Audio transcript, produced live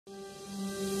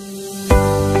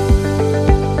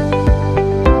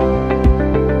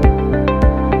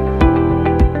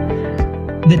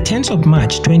10th of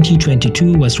March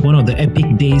 2022 was one of the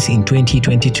epic days in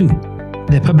 2022.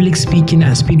 The public speaking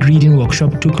and speed reading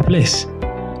workshop took place.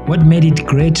 What made it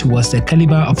great was the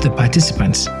caliber of the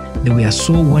participants. They were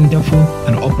so wonderful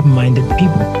and open-minded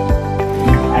people.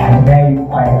 I value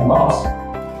quite a lot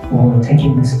for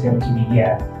taking this step to be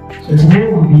here. So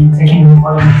today we'll be taking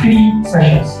on 3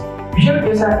 sessions. Visual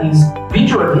pacer is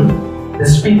visually the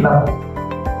speed level.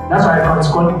 That's why it's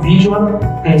called visual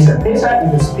pacer. Pacer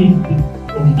is the speed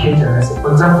indicator.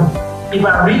 For example, if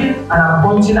I'm reading and I'm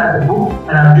pointing at the book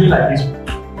and I'm doing like this,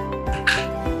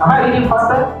 am I reading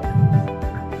faster?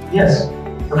 Yes.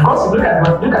 Of course, look at my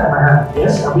hand.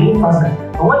 Yes, I'm reading faster.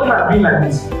 But what if I'm reading like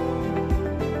this?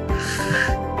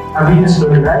 I'm reading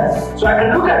slowly, right? So I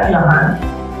can look at your hand,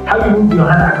 how you move your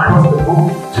hand across the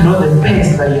book to know the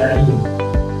pace that you are reading.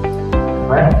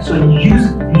 Right? So you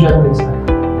use visual pacer.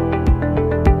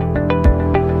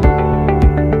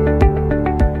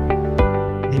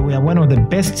 One of the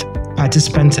best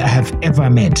participants I have ever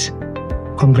met.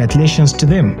 Congratulations to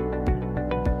them.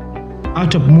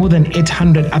 Out of more than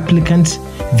 800 applicants,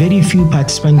 very few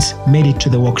participants made it to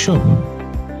the workshop.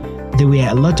 There were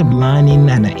a lot of learning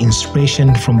and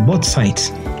inspiration from both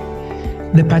sides.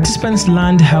 The participants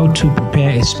learned how to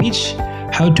prepare a speech,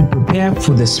 how to prepare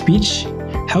for the speech,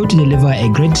 how to deliver a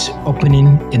great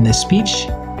opening in a speech,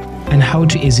 and how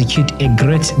to execute a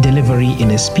great delivery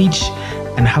in a speech,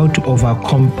 and how to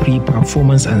overcome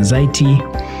pre-performance anxiety,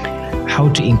 how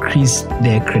to increase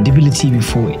their credibility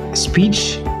before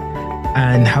speech,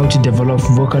 and how to develop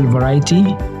vocal variety,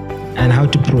 and how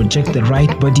to project the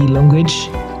right body language,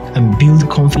 and build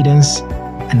confidence,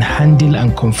 and handle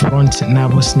and confront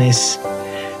nervousness.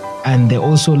 And they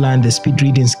also learned the speed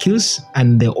reading skills,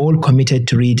 and they're all committed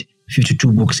to read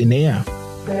 52 books in a year.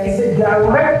 There is a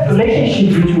direct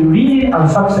relationship between reading and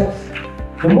success.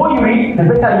 The more you read, the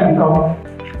better you become.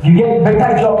 You get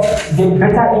better jobs, you get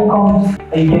better incomes,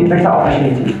 and you get better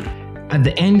opportunities. At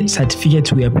the end,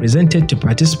 certificates were presented to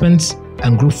participants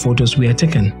and group photos were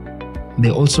taken. They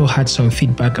also had some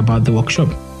feedback about the workshop.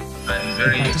 I'm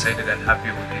very excited and happy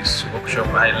with this workshop.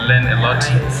 I learned a lot.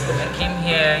 I came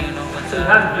here,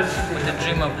 with the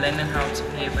dream of learning how to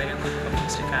be a very good public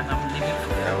speaker, and I'm living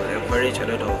for it. I would encourage a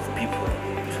lot of people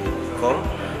to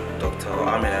come. Dr.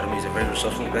 Ahmed Adamu is a very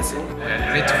resourceful person. We are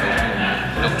grateful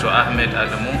to Dr. Ahmed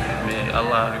Adamu. May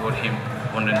Allah reward him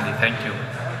abundantly. Thank you.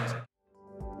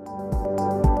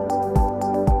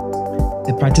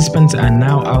 The participants are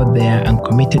now out there and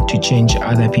committed to change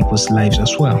other people's lives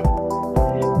as well.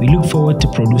 We look forward to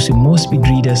producing more speed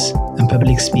readers and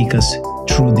public speakers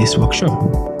through this workshop.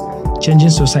 Changing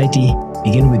society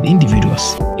begins with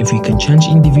individuals. If we can change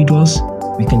individuals,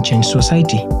 we can change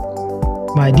society.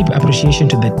 My deep appreciation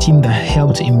to the team that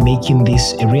helped in making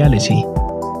this a reality.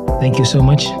 Thank you so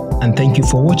much, and thank you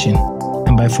for watching,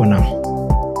 and bye for now.